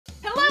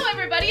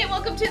everybody, and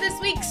welcome to this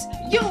week's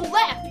You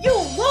Laugh, You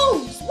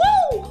Lose!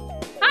 Woo!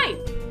 Hi!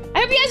 I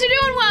hope you guys are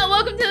doing well.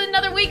 Welcome to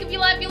another week of You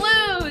Laugh, You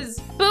Lose!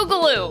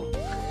 Boogaloo!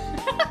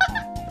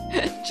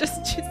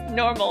 just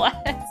normal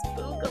ass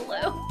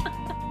Boogaloo.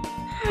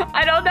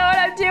 I don't know what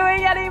I'm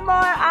doing anymore.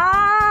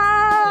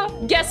 Ah!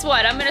 Guess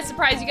what? I'm gonna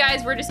surprise you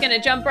guys. We're just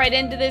gonna jump right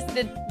into it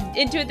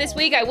this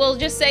week. I will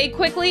just say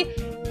quickly,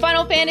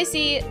 Final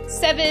Fantasy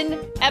VII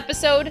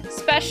episode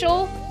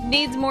special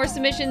needs more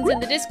submissions in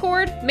the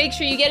Discord. Make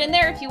sure you get in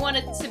there if you want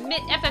to submit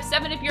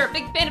FF7. If you're a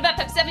big fan of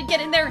FF7,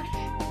 get in there.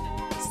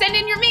 Send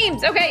in your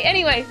memes. Okay,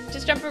 anyway,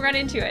 just jumping right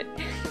into it.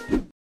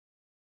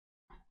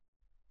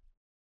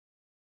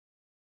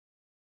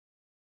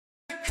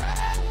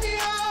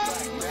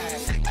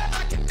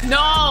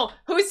 No!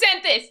 Who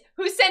sent this?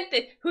 Who sent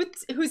this?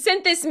 Who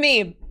sent this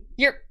meme?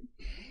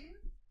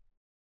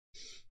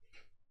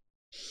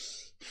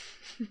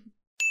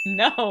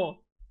 No.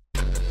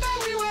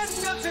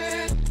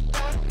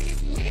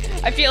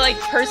 I feel like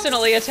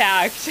personally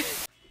attacked.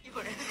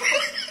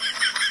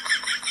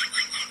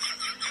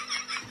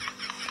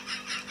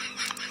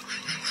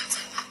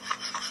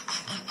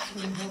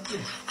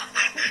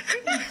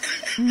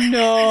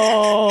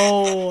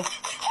 No.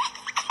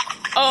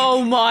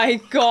 Oh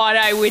my god,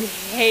 I would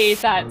hate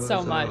that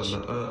so much.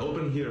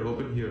 Open here,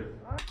 open here.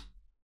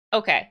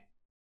 Okay.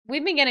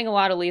 We've been getting a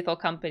lot of Lethal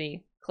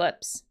Company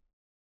clips.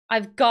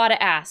 I've gotta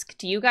ask,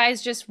 do you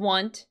guys just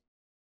want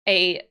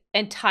a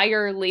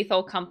entire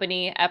Lethal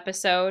Company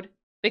episode?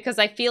 Because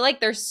I feel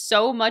like there's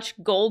so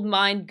much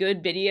goldmine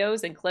good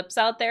videos and clips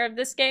out there of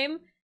this game.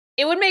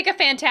 It would make a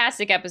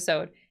fantastic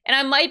episode. And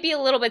I might be a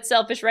little bit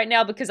selfish right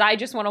now because I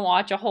just want to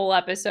watch a whole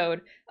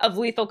episode of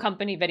Lethal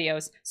Company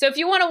videos. So if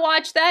you want to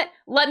watch that,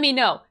 let me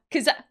know,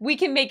 because we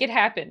can make it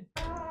happen.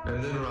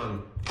 And then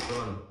run.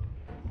 Run.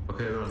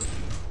 Okay, run.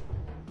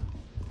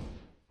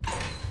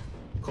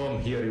 Come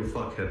here, you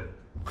fuckhead.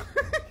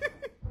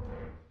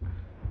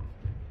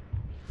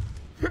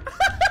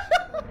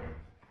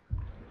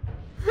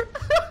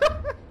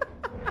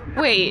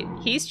 Wait,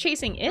 he's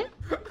chasing it?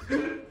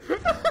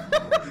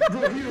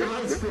 Bro, he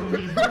runs from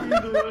me.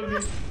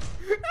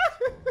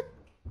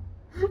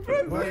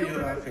 Why are you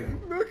laughing?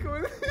 Look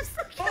what is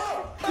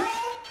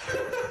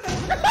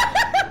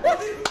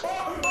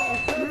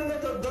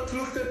Don't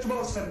look at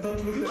monster,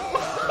 don't look at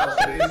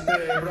monster. It's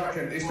the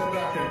bracken, it's the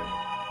bracken.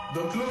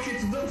 Don't look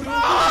it, don't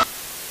look it.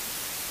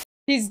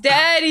 He's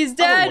dead, he's I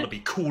dead. don't want to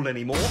be cool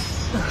anymore.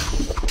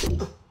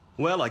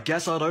 Well, I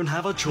guess I don't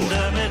have a choice.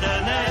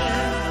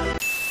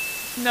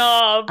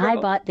 No, bro. I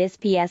bought this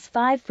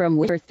PS5 from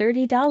Wish for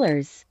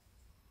 $30.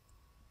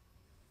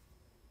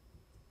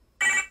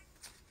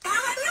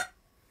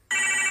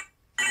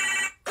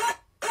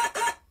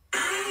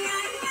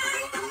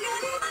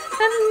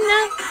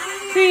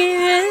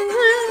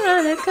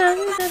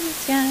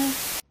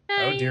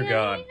 Oh dear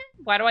God.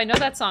 Why do I know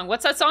that song?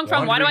 What's that song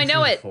from? Why do I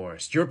know it?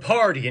 Forest. Your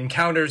party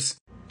encounters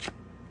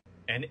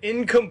an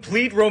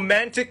incomplete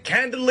romantic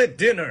candlelit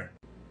dinner.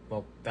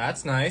 Well,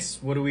 that's nice.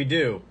 What do we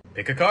do?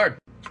 Pick a card.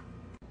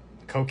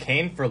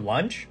 Cocaine for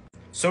lunch?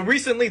 So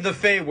recently the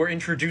Fae were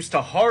introduced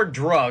to hard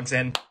drugs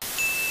and...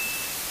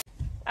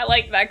 I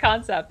like that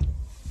concept.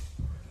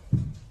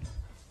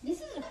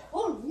 This is a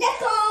whole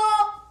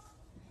necko!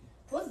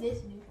 What's this?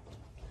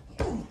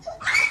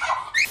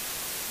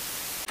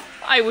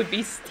 I would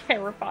be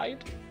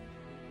terrified.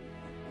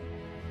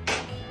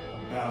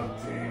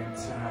 About damn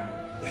time.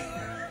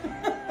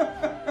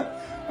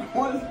 I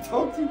wanted to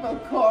talk to you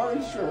about car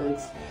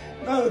insurance,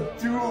 not a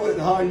duel at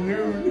high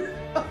noon.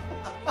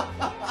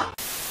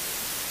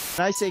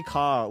 When I say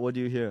car, what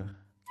do you hear?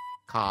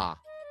 Car.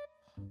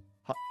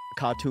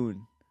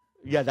 Cartoon.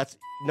 Yeah, that's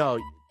no.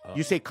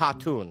 You say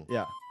cartoon.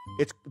 Yeah.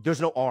 There's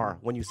no R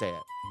when you say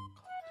it.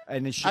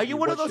 And it Are you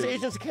one of those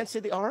Asians that can't say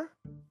the R?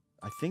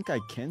 I think I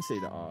can say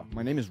the R.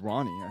 My name is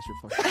Ronnie. I should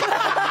fucking.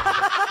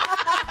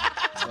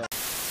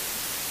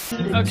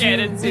 Okay, I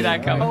didn't see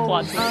that coming.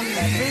 Plot twist.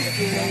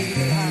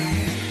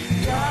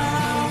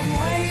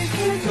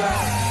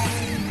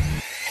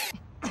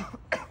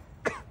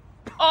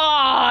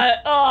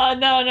 Oh,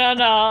 no, no,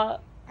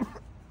 no.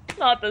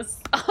 Not this.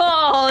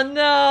 Oh,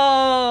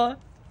 no.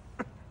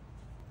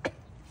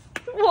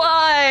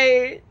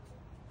 Why?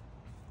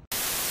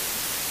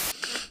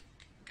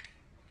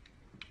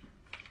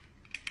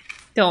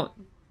 Don't.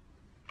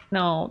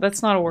 No,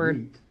 that's not a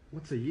word.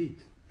 What's a yeet?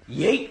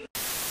 Yeet!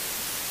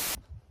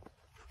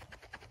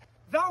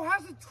 Thou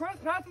hast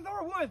trespassed in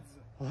our woods!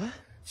 What?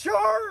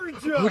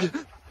 Charge!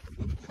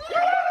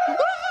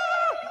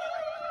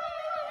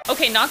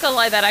 Okay, not gonna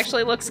lie, that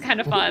actually looks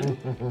kind of fun.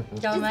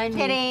 Don't mind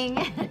kidding.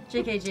 The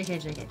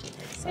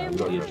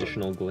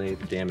additional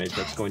glaive damage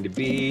that's going to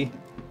be...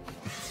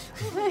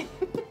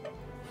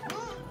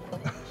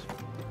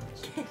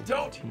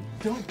 Don't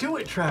do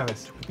it,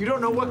 Travis. You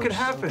don't know what could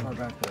happen.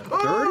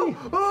 30?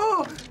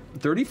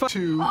 35?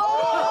 Two. Oh,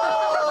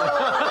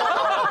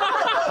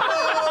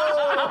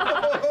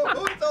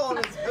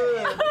 it's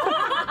good.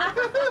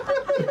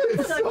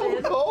 It's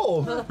so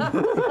cold.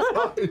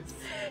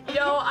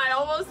 Yo, I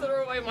almost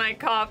threw away my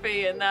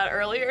coffee in that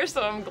earlier,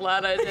 so I'm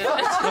glad I did.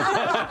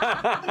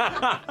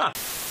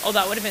 Oh,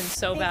 that would have been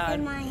so bad.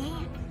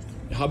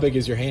 How big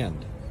is your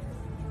hand?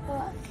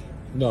 Look.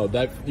 No,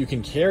 that you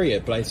can carry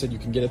it, but I said you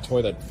can get a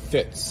toy that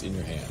fits in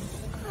your hand.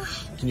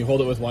 Can you hold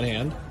it with one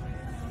hand?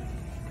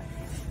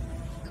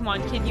 Come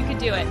on, kid, you can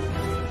do it.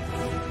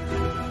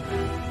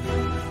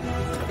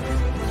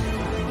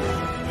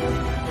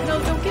 No,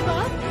 don't give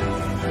up.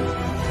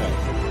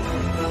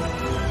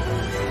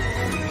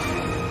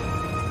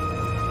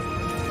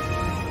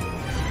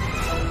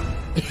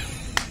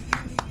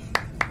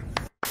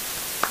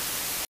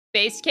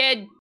 Base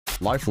kid.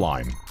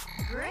 Lifeline.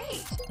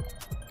 Great.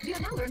 You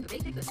have now learned the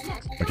basics of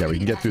snacks. Okay, we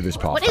can get through this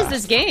part. What is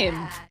this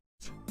game?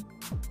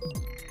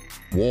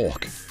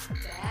 Walk.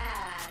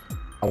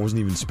 I wasn't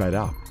even sped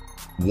up.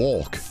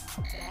 Walk.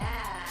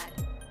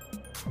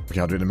 Okay,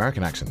 I'll do an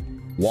American accent.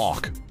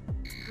 Walk.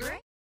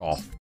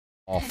 Off.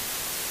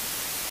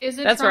 Off. Is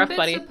a That's rough, trumpet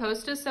buddy.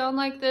 supposed to sound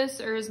like this,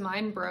 or is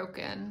mine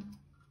broken?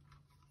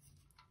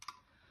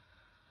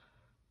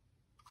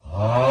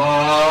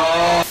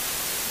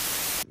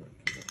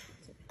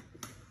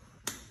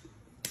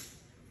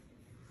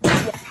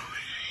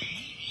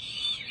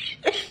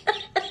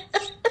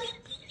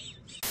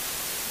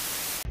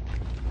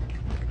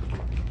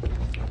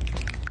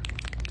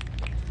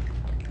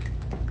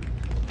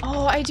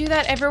 Oh, I do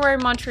that everywhere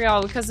in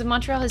Montreal because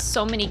Montreal has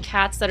so many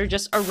cats that are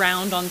just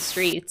around on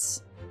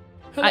streets.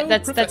 Hello,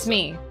 That's Professor.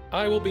 me.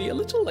 I will be a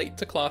little late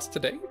to class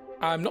today.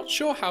 I'm not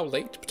sure how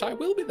late, but I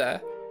will be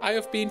there. I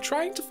have been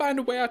trying to find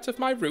a way out of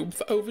my room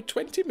for over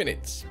 20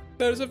 minutes.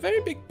 There is a very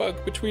big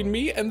bug between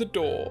me and the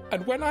door,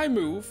 and when I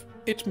move,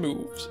 it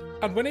moves.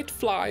 And when it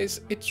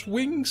flies, its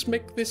wings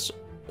make this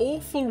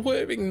awful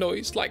whirring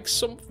noise like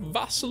some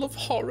vassal of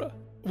horror.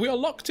 We are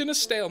locked in a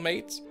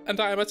stalemate, and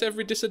I am at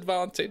every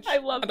disadvantage. I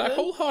love And I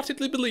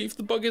wholeheartedly believe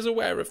the bug is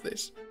aware of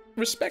this.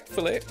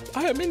 Respectfully,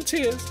 I am in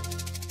tears.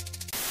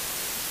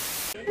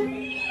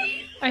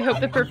 I hope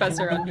the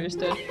professor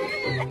understood.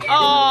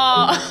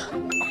 Oh,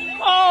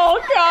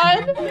 oh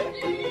God.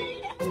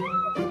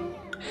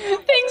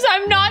 Things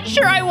I'm not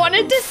sure I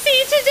wanted to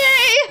see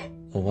today.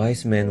 A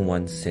wise man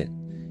once said,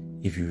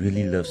 if you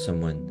really love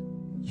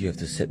someone, you have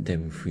to set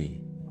them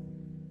free.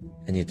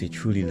 And if they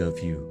truly love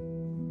you,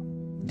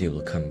 they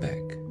will come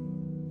back.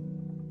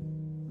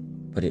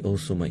 But it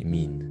also might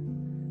mean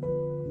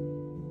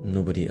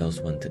nobody else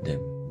wanted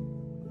them.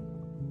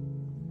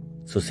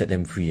 So set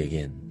them free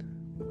again.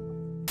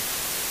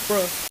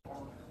 Bro.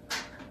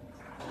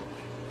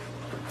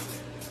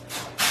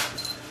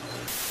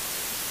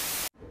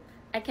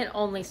 I can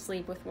only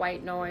sleep with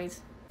white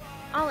noise.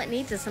 All it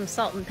needs is some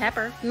salt and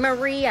pepper.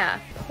 Maria,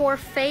 por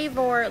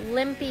favor,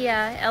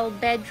 limpia el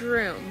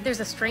bedroom.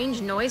 There's a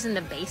strange noise in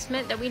the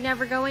basement that we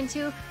never go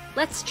into.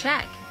 Let's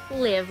check.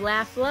 Live,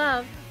 laugh,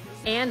 love.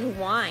 And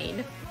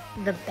wine.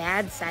 The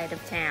bad side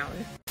of town.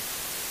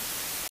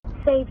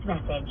 Saved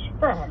message.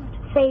 First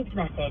saved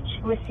message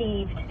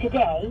received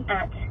today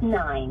at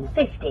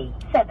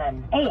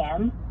 9:57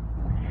 a.m.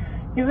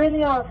 You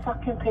really are a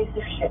fucking piece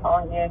of shit,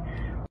 aren't you?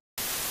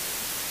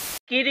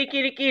 Kitty,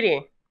 kitty,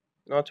 kitty.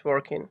 Not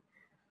working.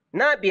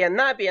 Nabia,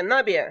 Nabia,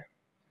 Nabia.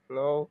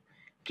 No.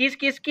 Kiss,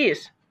 kiss,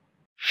 kiss.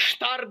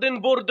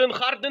 Starden, Borden,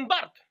 Harden,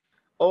 Bart.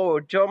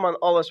 Oh, German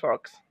always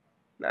works.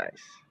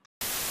 Nice.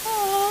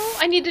 Oh,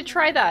 I need to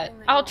try that.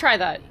 I'll try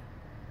that.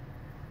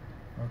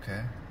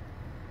 Okay.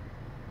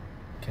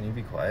 Can you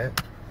be quiet?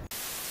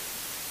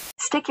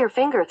 Stick your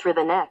finger through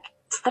the neck.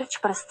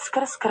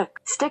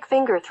 Stick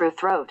finger through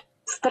throat.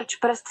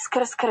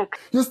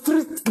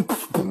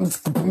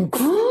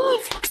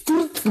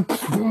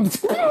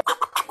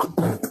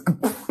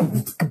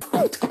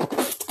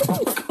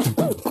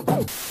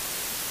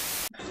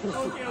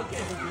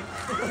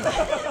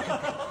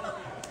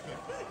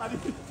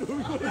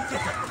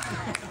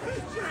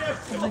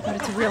 Oh my God,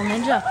 it's a real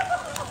ninja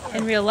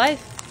in real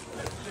life.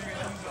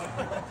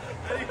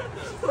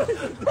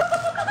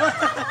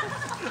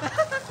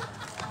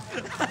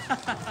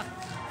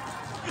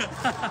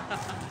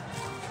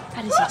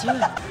 How does he do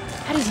it?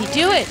 How does he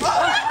do it? No,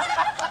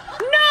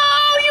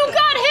 you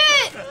got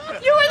hit!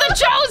 You were the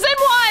chosen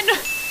one!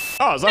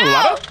 Oh, is that a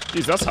ladder?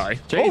 Jeez, that's high.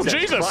 Jesus Oh,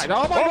 Jesus! Christ.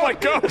 Oh my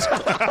God!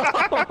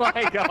 Oh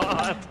my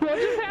God!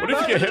 What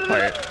if you get hit by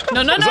it?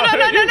 No, no, Does no, that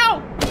no, hurt no, you? no,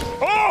 no!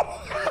 Oh!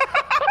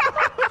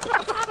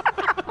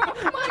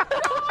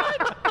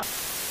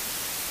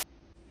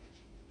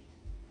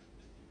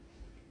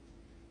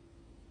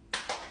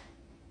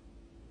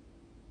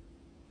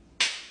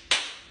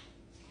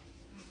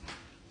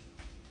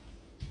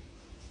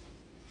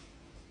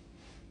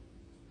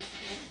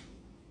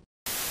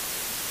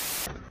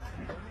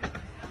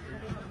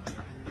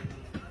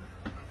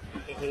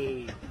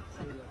 Hey.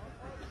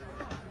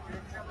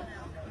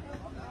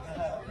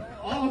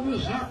 All of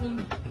this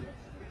happened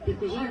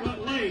because I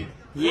got laid.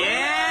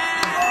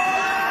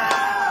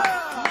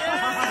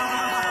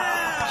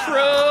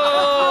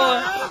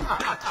 True.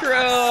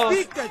 True.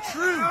 Speak the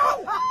truth.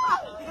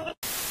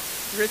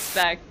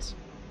 Respect.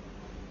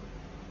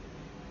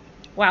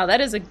 Wow,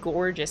 that is a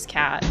gorgeous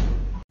cat.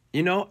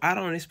 You know, I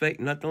don't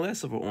expect nothing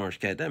less of an orange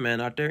cat. That man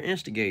out there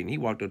instigating. He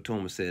walked up to him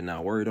and said,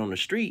 now, word on the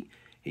street,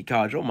 he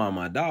called your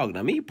mama a dog.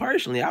 Now, me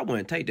personally, I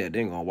wouldn't take that.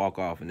 They're going to walk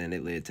off, and then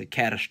it led to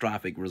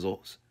catastrophic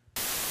results.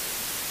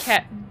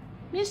 Cat.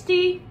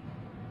 Misty.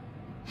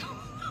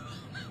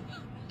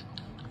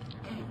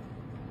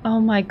 Oh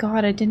my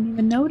god, I didn't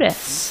even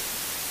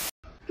notice.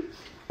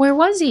 Where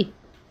was he?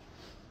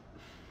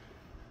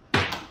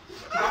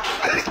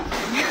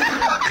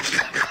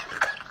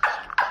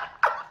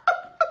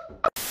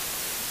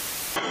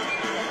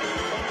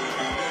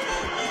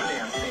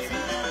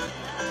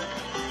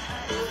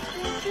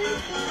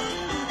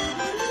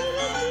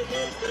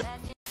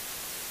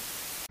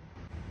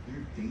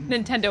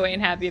 Nintendo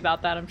ain't happy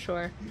about that, I'm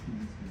sure.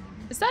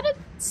 Is that a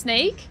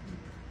snake?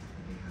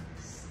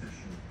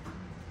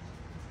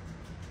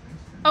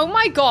 Oh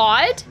my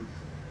god!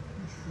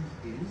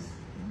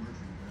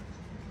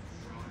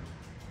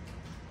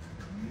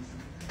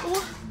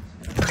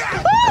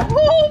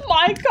 Oh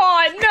my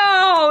god,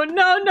 no!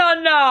 No, no,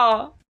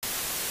 no!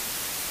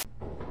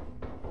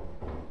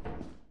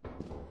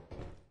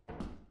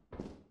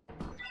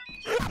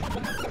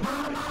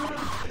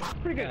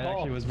 Pretty good.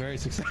 Actually, was very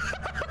successful.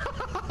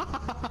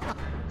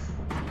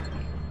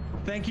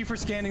 Thank you for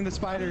scanning the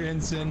spider,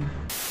 Ensign.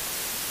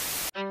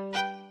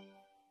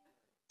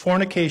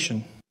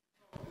 Fornication.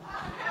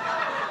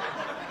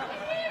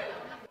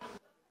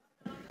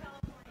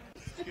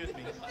 Excuse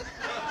me.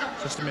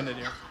 Just a minute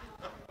here.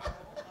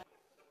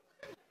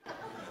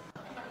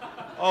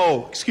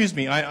 Oh, excuse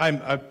me. I'm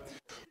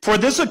for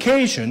this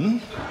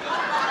occasion.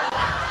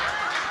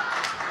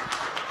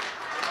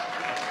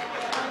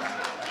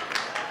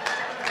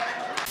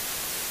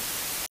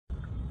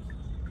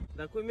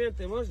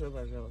 Документы можно,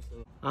 пожалуйста?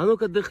 А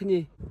ну-ка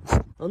дыхни.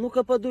 А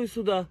ну-ка подуй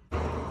сюда.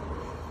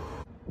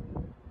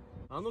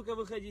 А ну-ка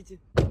выходите.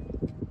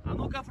 А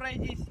ну-ка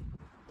пройдись.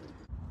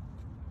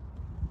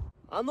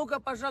 А ну-ка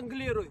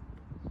пожонглируй.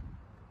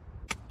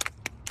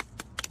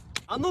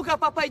 А ну-ка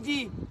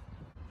попади.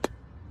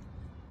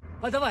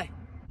 Подавай.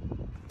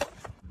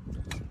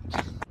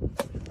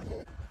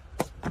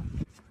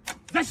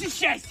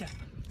 Защищайся.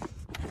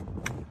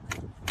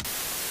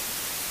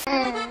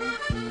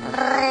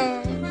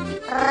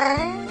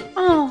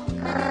 Oh.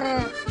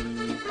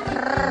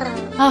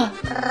 Oh.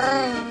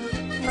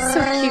 So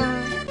cute.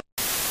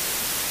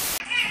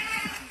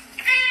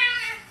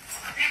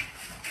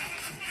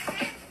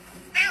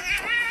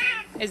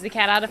 Is the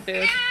cat out of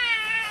food?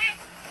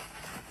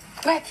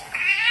 What?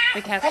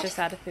 The cat's just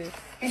out of food.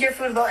 Is your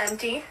food bowl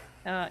empty?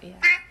 Yeah.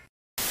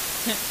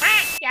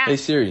 Hey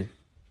Siri.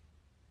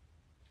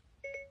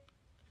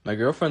 My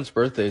girlfriend's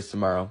birthday is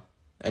tomorrow.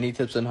 Any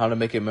tips on how to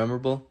make it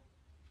memorable?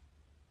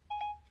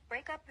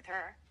 Break up with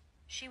her.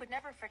 She would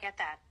never forget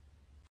that.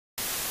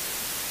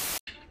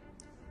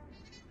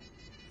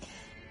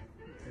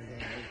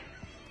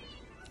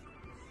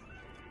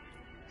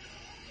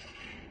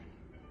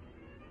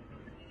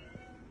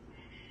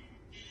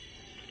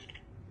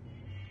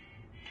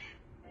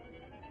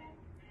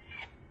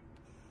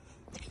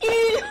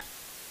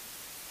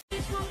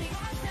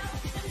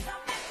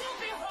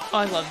 Oh,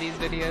 I love these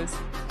videos.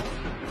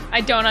 I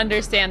don't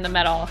understand them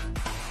at all.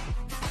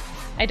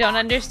 I don't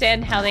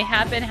understand how they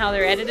happen, how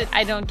they're edited.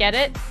 I don't get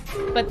it,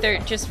 but they're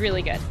just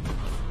really good.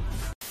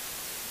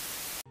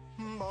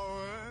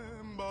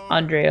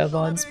 Andrea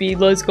Von Speed,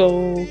 let's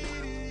go.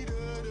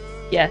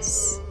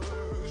 Yes.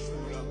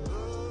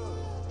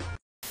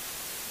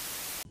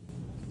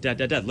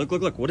 Dad,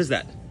 look, what is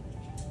that?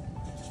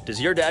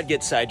 Does your dad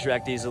get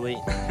sidetracked easily?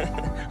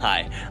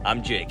 Hi,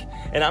 I'm Jake,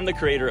 and I'm the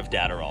creator of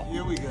Dadderall.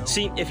 Here we go.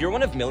 See, if you're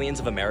one of millions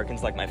of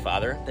Americans like my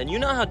father, then you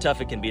know how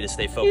tough it can be to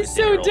stay focused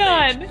in your old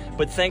age.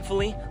 But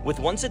thankfully, with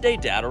once-a-day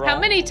Dadderall, how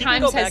many he can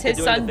times go back has his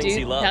to doing son the things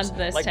he loves, done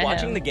this like to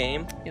watching him? the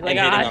game He's and like,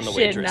 hitting ah, on the shit,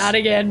 waitress. not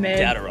again, man.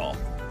 Dadderall.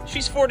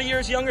 She's 40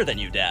 years younger than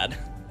you, Dad.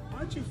 Why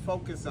don't you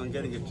focus on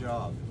getting a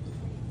job?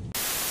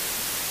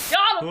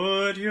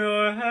 Put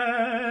your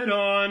head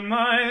on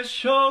my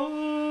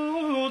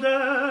shoulder.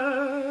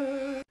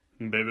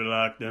 Baby,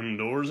 lock them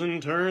doors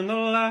and turn the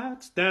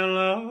lights down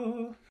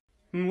low.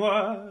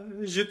 Moi,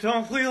 je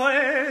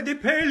t'enfuirai des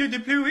pelles de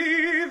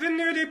pluie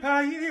venues des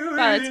pays. Wow,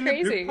 that's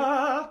crazy.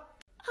 I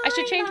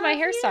should change my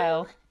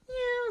hairstyle.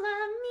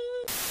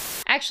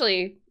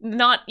 Actually,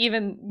 not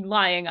even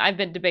lying, I've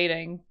been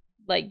debating,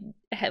 like,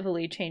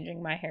 heavily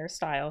changing my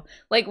hairstyle.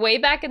 Like, way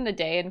back in the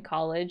day in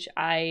college,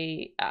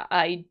 I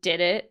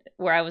did it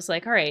where I was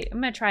like, all right, I'm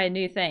gonna try a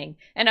new thing.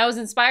 And I was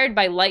inspired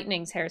by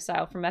Lightning's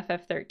hairstyle from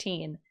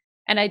FF13.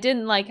 And I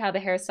didn't like how the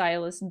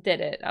hairstylist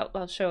did it.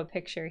 I'll show a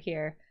picture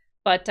here.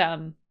 But,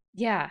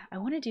 yeah, I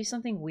want to do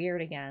something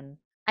weird again.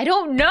 I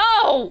don't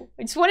know!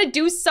 I just want to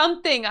do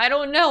something. I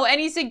don't know.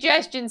 Any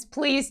suggestions,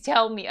 please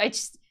tell me. I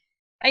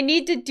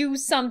need to do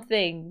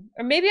something.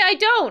 Or maybe I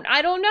don't.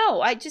 I don't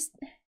know. I just...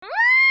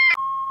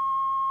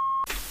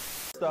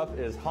 Stuff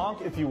is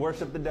honk if you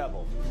worship the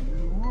devil.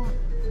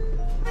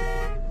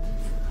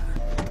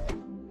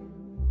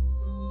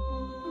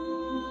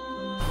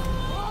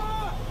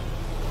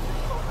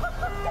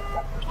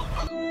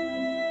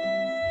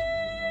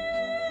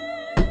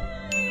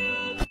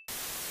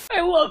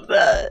 love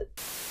that.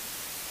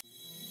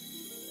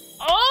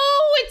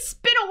 Oh, it's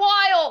been a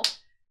while.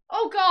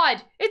 Oh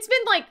God, it's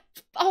been like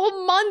a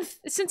whole month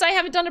since I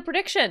haven't done a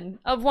prediction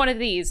of one of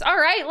these. All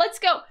right, let's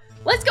go.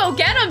 Let's go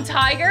get him,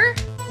 Tiger.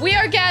 We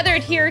are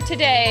gathered here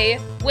today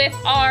with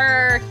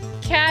our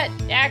cat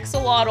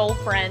axolotl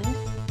friend.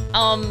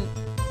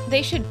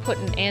 They should put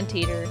an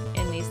anteater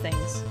in these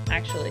things,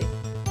 actually.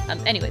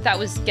 Anyway, that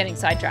was getting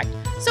sidetracked.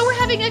 So we're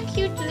having a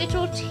cute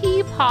little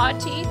tea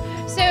party.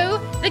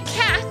 So the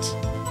cat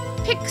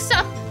picks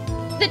up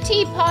the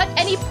teapot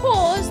and he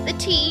pours the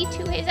tea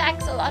to his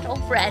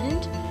axolotl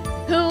friend,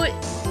 who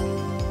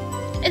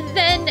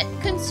then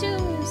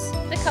consumes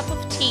the cup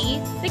of tea.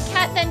 The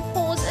cat then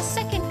pours a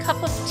second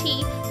cup of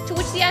tea, to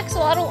which the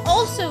axolotl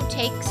also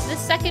takes the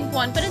second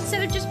one, but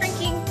instead of just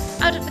drinking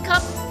out of the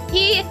cup,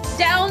 he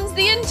downs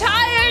the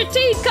entire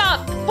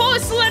teacup,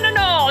 porcelain and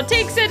all,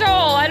 takes it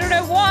all. I don't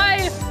know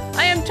why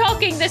I am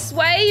talking this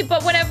way,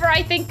 but whenever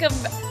I think of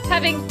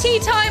having tea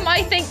time,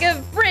 I think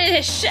of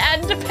British,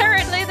 and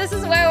apparently this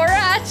is where we're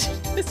at.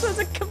 This was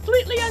a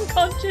completely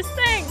unconscious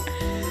thing.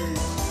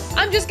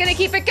 I'm just gonna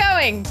keep it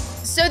going.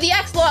 So the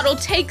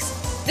axolotl takes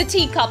the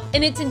teacup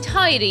in its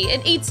entirety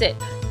and eats it.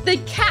 The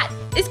cat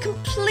is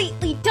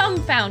completely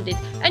dumbfounded,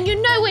 and you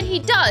know what he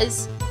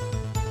does?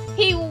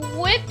 He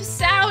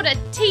whips out a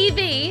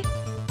TV.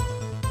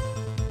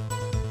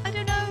 I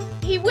don't know.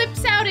 He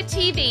whips out a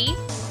TV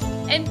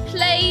and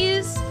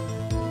plays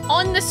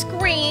on the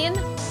screen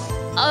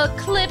a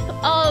clip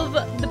of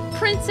the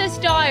Princess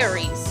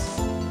Diaries.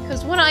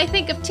 Because when I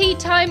think of tea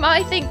time,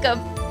 I think of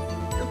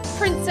the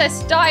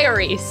Princess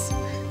Diaries.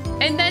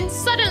 And then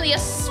suddenly a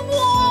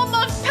swarm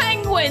of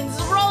penguins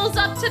rolls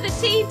up to the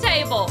tea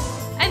table.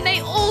 And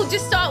they all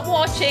just start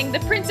watching the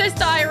Princess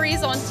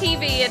Diaries on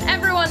TV, and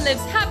everyone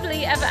lives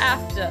happily ever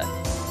after.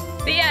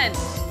 The end.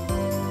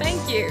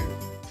 Thank you.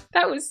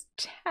 That was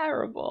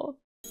terrible.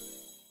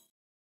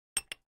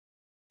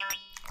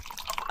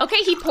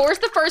 Okay, he pours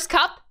the first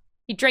cup.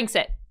 He drinks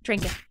it.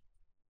 Drink it.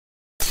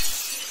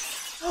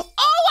 Oh,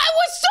 I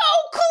was so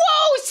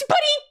close!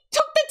 But he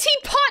took the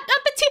teapot,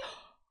 not the tea.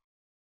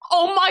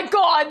 Oh my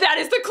God, that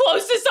is the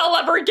closest I'll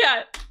ever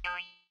get.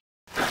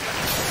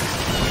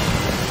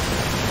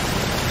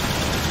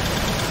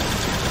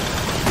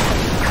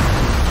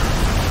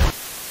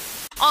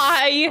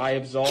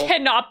 I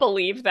cannot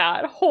believe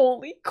that.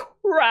 Holy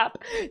crap.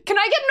 Can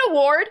I get an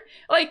award?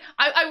 Like,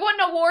 I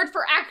want an award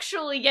for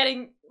actually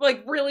getting,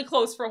 like, really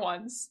close for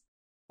once.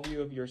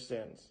 You of your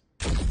sins.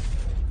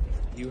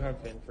 You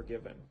have been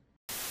forgiven.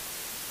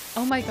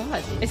 Oh my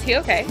God. Is he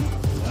okay?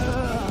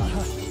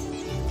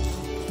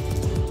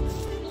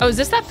 Oh, is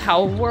this that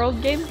Power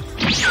World game?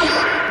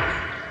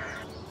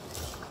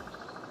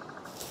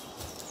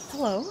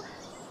 Hello?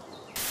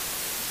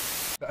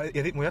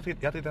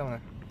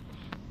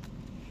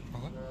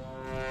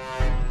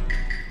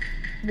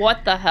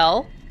 What the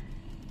hell?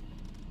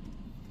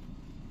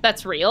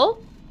 That's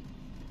real?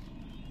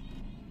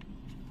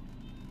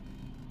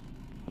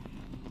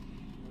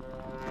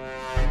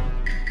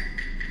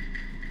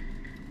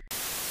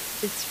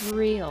 It's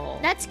real.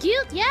 That's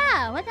cute,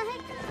 yeah. What the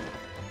heck?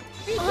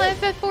 Oh,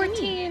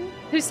 FF14.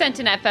 Who sent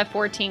an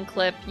FF14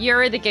 clip?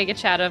 You're the Giga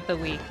Chat of the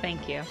week.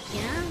 Thank you.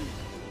 Yeah.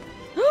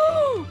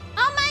 Oh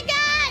my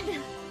God!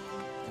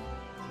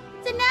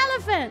 It's an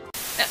elephant.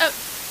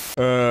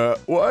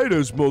 Why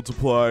does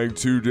multiplying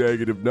two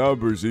negative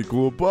numbers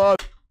equal a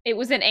It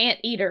was an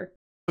anteater.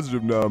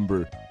 positive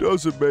number?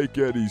 Doesn't make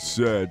any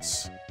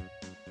sense.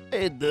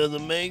 It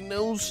doesn't make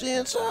no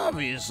sense,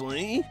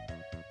 obviously.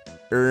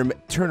 Turn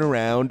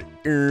around.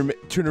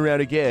 Turn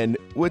around again.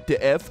 What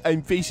the F?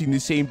 I'm facing the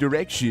same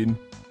direction.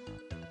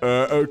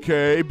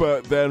 Okay,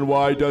 but then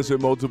why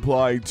doesn't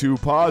multiplying two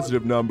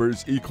positive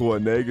numbers equal a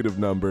negative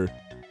number?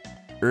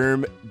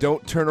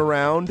 Don't turn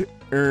around.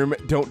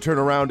 Don't turn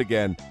around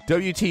again.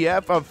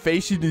 WTF, I'm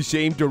facing the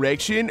same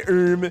direction.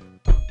 Wait!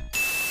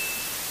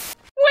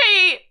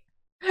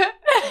 That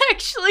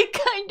actually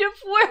kind of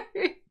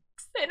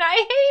works, and I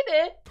hate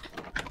it.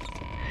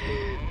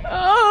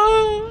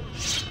 Oh.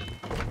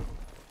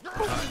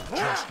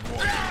 Just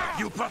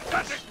you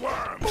pathetic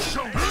worm!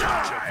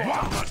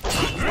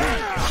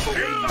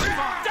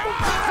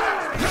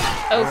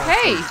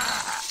 Okay.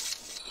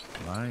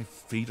 My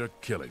feet are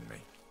killing me.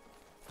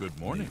 Good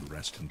morning.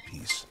 Rest in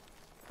peace.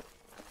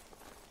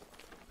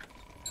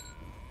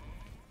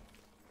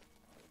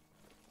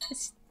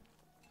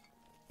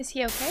 Is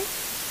he okay?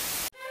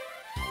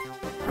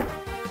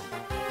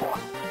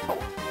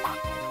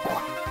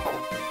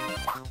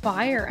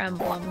 Fire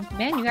Emblem.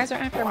 Man, you guys are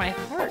after my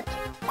heart.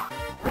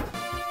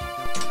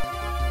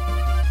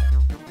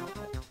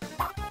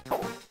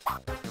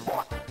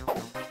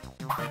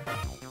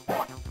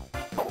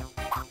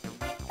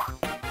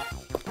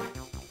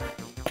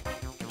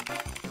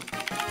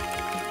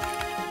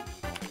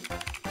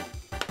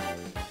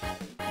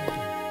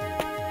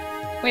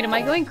 Wait, am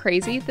I going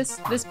crazy?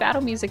 This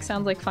battle music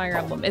sounds like Fire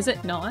Emblem. Is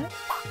it not?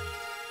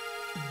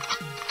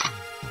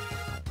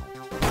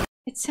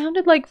 It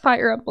sounded like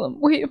Fire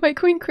Emblem. Wait, am I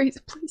going crazy?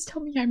 Please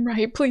tell me I'm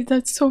right. Please,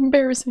 that's so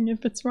embarrassing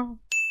if it's wrong.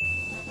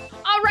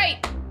 All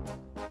right,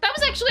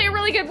 actually a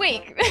really good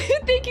week.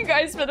 Thank you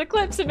guys for the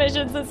clip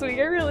submissions this week.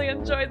 I really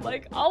enjoyed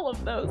like all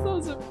of those.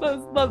 Those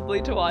was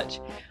lovely to watch.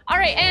 All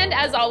right, and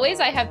as always,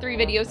 I have 3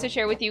 videos to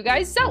share with you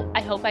guys, so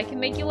I hope I can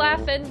make you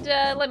laugh and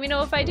let me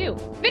know if I do.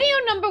 Video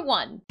number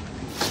 1.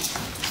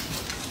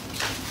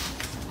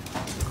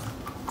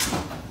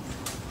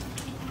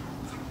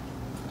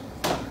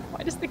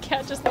 Why does the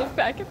cat just look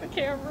back at the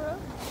camera?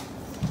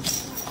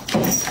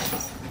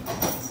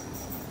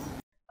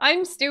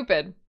 I'm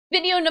stupid.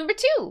 Video number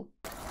 2.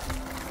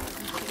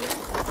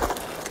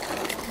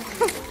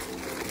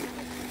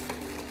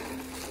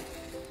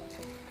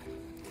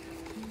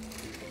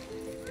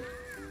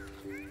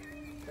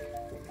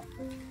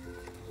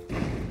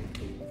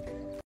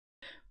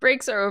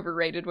 Breaks are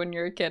overrated when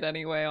you're a kid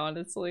anyway,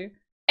 honestly.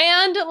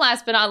 And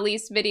last but not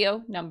least,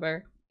 video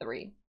number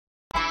 3.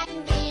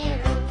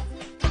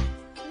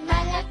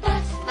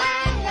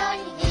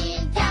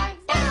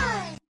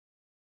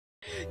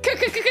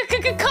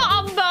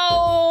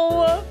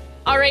 Combo!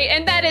 Alright,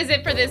 and that is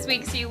it for this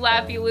week's You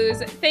Laugh, You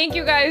Lose. Thank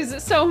you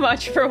guys so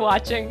much for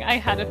watching. I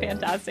had a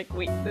fantastic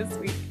week this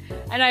week.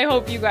 And I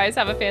hope you guys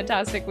have a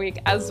fantastic week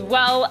as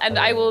well. And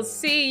I will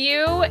see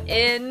you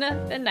in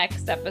the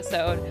next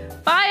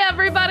episode. Bye,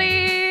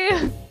 everybody!